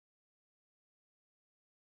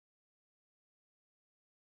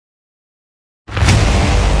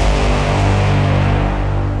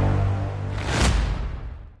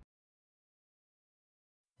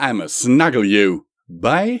I'ma snuggle you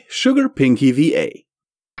by SugarPinkieVA.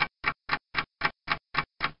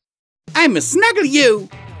 I'ma snuggle you!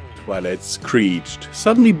 Twilight screeched,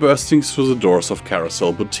 suddenly bursting through the doors of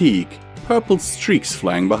Carousel Boutique, purple streaks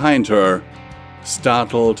flying behind her.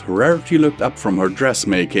 Startled, Rarity looked up from her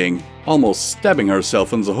dressmaking, almost stabbing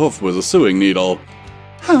herself in the hoof with a sewing needle.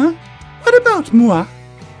 Huh? What about moi?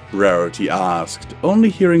 Rarity asked, only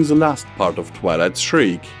hearing the last part of Twilight's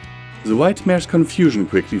shriek. The white mare's confusion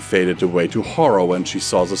quickly faded away to horror when she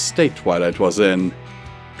saw the state Twilight was in.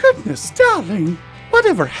 Goodness, darling!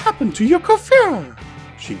 Whatever happened to your coiffure?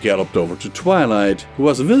 She galloped over to Twilight, who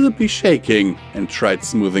was visibly shaking, and tried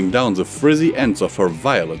smoothing down the frizzy ends of her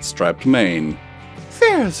violet-striped mane.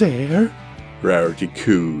 There! Rarity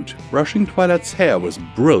cooed, brushing Twilight's hair with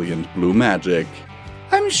brilliant blue magic.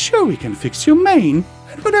 I'm sure we can fix your mane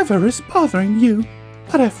and whatever is bothering you,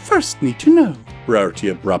 but I first need to know. Rarity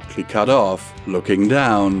abruptly cut off, looking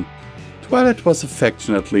down. Twilight was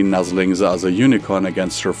affectionately nuzzling the other unicorn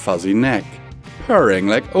against her fuzzy neck, purring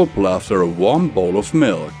like Opal after a warm bowl of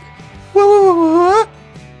milk. What?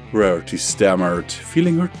 Rarity stammered,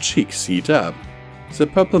 feeling her cheeks heat up. The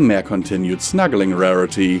purple mare continued snuggling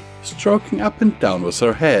Rarity, stroking up and down with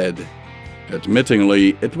her head.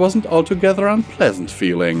 Admittingly, it wasn't altogether unpleasant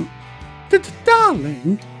feeling.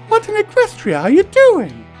 Darling, what in Equestria are you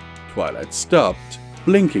doing? Twilight stopped,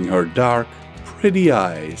 blinking her dark, pretty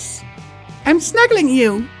eyes. I'm snuggling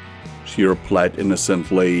you, she replied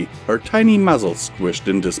innocently, her tiny muzzle squished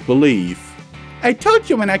in disbelief. I told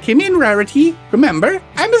you when I came in, Rarity. Remember,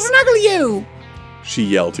 I'ma snuggle you! She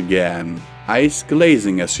yelled again, eyes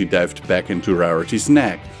glazing as she dived back into Rarity's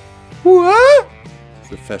neck. What?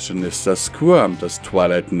 The fashionista squirmed as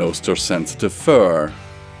Twilight nosed her sensitive fur.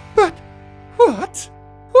 But what?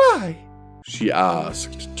 Why? She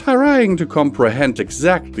asked, trying to comprehend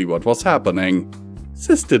exactly what was happening.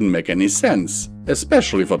 This didn't make any sense,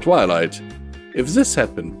 especially for Twilight. If this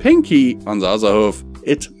had been Pinkie, on the other hoof,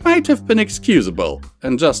 it might have been excusable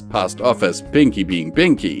and just passed off as Pinkie being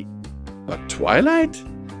Pinkie. But Twilight?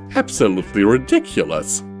 Absolutely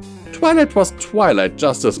ridiculous. Twilight was Twilight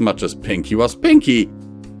just as much as Pinkie was Pinkie.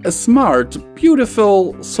 A smart,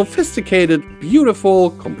 beautiful, sophisticated, beautiful,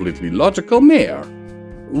 completely logical mare.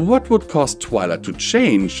 What would cause Twilight to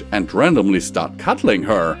change and randomly start cuddling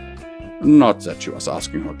her? Not that she was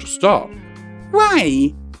asking her to stop.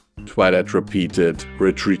 Why? Twilight repeated,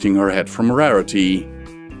 retreating her head from Rarity.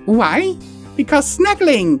 Why? Because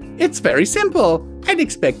snuggling. It's very simple. I'd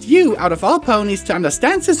expect you, out of all ponies, to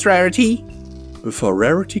understand this, Rarity. Before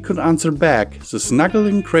Rarity could answer back, the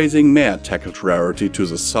snuggling, crazing mare tackled Rarity to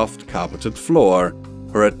the soft, carpeted floor,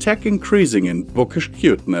 her attack increasing in bookish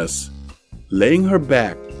cuteness. Laying her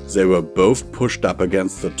back, they were both pushed up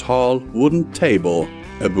against a tall, wooden table,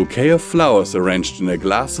 a bouquet of flowers arranged in a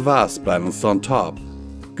glass vase balanced on top.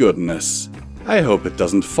 Goodness, I hope it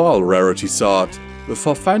doesn't fall, Rarity thought,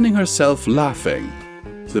 before finding herself laughing.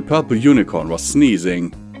 The purple unicorn was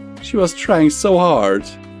sneezing. She was trying so hard.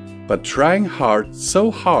 But trying hard,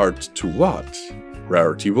 so hard to what?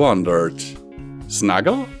 Rarity wondered.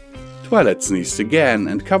 Snuggle? Twilight sneezed again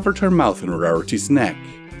and covered her mouth in Rarity's neck.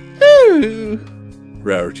 Ooh!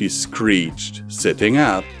 Rarity screeched, sitting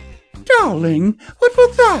up. Darling, what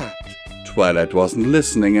was that? Twilight wasn't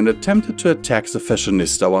listening and attempted to attack the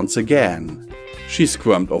fashionista once again. She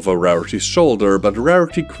squirmed over Rarity's shoulder, but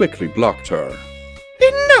Rarity quickly blocked her.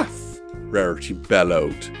 Enough! Rarity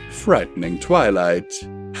bellowed, frightening Twilight.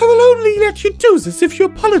 I will only let you do this if you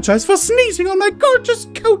apologize for sneezing on my gorgeous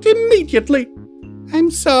coat immediately. I'm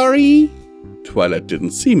sorry. Twilight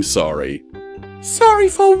didn't seem sorry. Sorry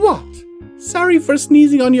for what? Sorry for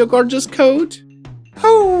sneezing on your gorgeous coat?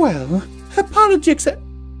 Oh well, apology accept.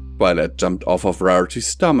 Twilight jumped off of Rarity's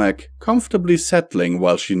stomach, comfortably settling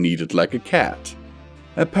while she kneaded like a cat.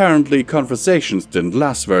 Apparently, conversations didn't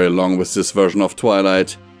last very long with this version of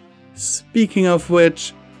Twilight. Speaking of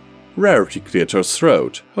which, Rarity cleared her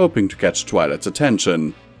throat, hoping to catch Twilight's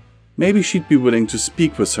attention. Maybe she'd be willing to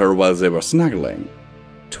speak with her while they were snuggling.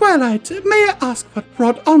 Twilight, may I ask what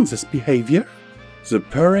brought on this behavior? The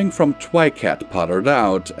purring from Twicat puttered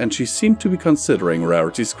out, and she seemed to be considering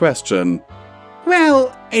Rarity's question.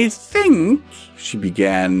 Well, I think, she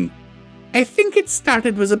began. I think it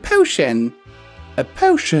started with a potion. A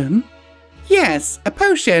potion? Yes, a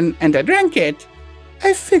potion, and I drank it.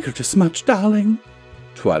 I figured as much, darling.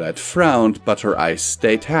 Twilight frowned, but her eyes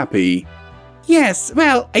stayed happy. Yes,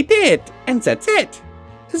 well, I did, and that's it.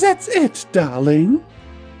 That's it, darling.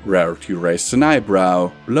 Rarity raised an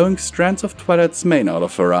eyebrow, blowing strands of Twilight's mane out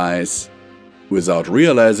of her eyes. Without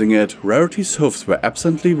realizing it, Rarity's hoofs were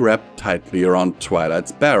absently wrapped tightly around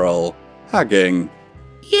Twilight's barrel, hugging.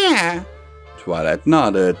 Yeah. Twilight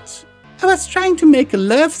nodded. I was trying to make a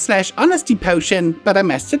love/honesty potion, but I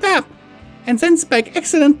messed it up. And then Spike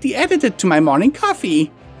accidentally added it to my morning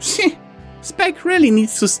coffee. Spike really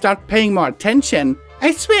needs to start paying more attention.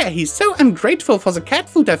 I swear he's so ungrateful for the cat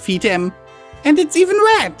food I feed him. And it's even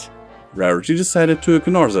wet. Rarity decided to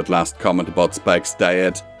ignore that last comment about Spike's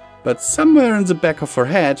diet, but somewhere in the back of her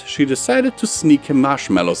head she decided to sneak him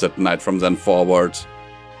marshmallows at night from then forward.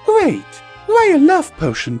 Wait, why a love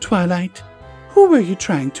potion, Twilight? Who were you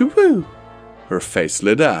trying to woo? Her face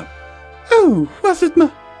lit up. Oh, was it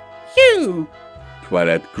you?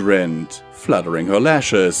 Twilight grinned, fluttering her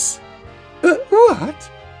lashes.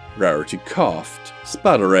 What? Rarity coughed,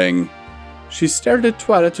 sputtering. She stared at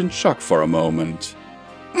Twilight in shock for a moment.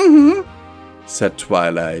 Mm-hmm, said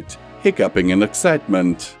Twilight, hiccuping in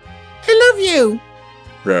excitement. I love you!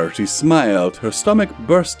 Rarity smiled, her stomach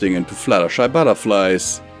bursting into Fluttershy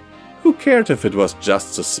butterflies. Who cared if it was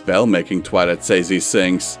just a spell making Twilight say these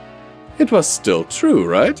things? It was still true,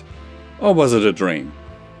 right? Or was it a dream?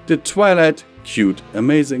 Did Twilight, cute,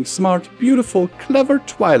 amazing, smart, beautiful, clever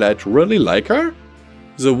Twilight really like her?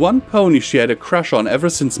 The one pony she had a crush on ever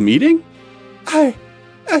since meeting?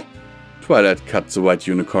 Twilight cut the white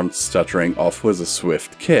unicorn's stuttering off with a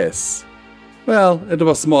swift kiss. Well, it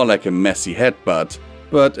was more like a messy headbutt,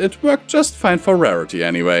 but it worked just fine for Rarity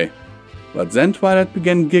anyway. But then Twilight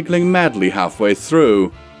began giggling madly halfway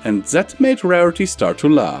through, and that made Rarity start to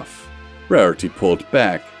laugh. Rarity pulled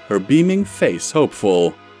back, her beaming face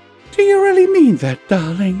hopeful. Do you really mean that,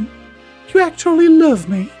 darling? You actually love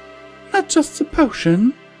me? Not just the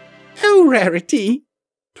potion? Oh, Rarity!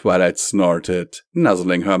 Twilight snorted,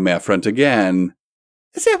 nuzzling her mare friend again.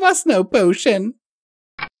 There was no potion.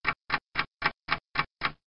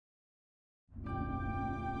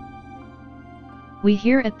 We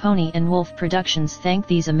here at Pony&Wolf Productions thank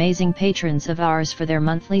these amazing patrons of ours for their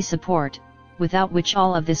monthly support, without which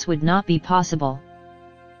all of this would not be possible.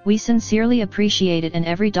 We sincerely appreciate it, and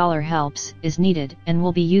every dollar helps, is needed, and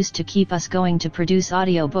will be used to keep us going to produce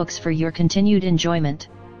audiobooks for your continued enjoyment.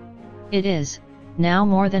 It is, now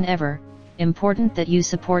more than ever, important that you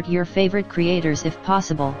support your favorite creators if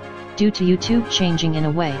possible, due to YouTube changing in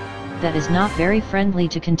a way that is not very friendly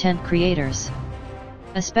to content creators.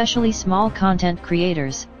 Especially small content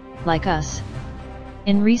creators, like us.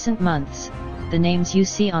 In recent months, the names you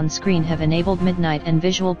see on screen have enabled Midnight and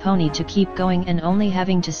Visual Pony to keep going and only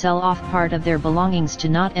having to sell off part of their belongings to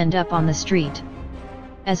not end up on the street.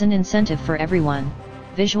 As an incentive for everyone,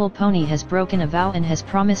 Visual Pony has broken a vow and has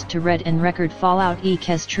promised to read and record Fallout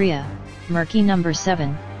Equestria, Murky number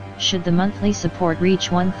 7, should the monthly support reach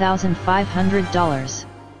 $1,500.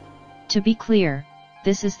 To be clear,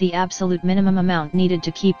 this is the absolute minimum amount needed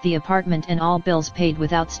to keep the apartment and all bills paid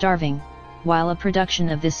without starving, while a production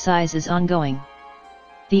of this size is ongoing.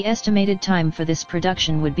 The estimated time for this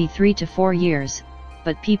production would be 3 to 4 years,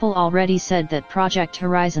 but people already said that Project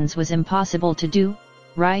Horizons was impossible to do,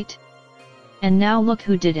 right? And now look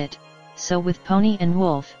who did it, so with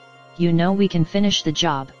Pony&Wolf, you know we can finish the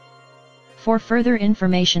job. For further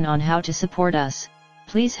information on how to support us,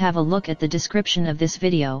 please have a look at the description of this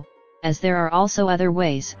video, as there are also other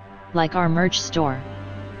ways, like our merch store.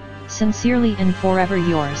 Sincerely and forever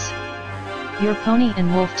yours, your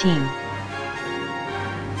Pony&Wolf team.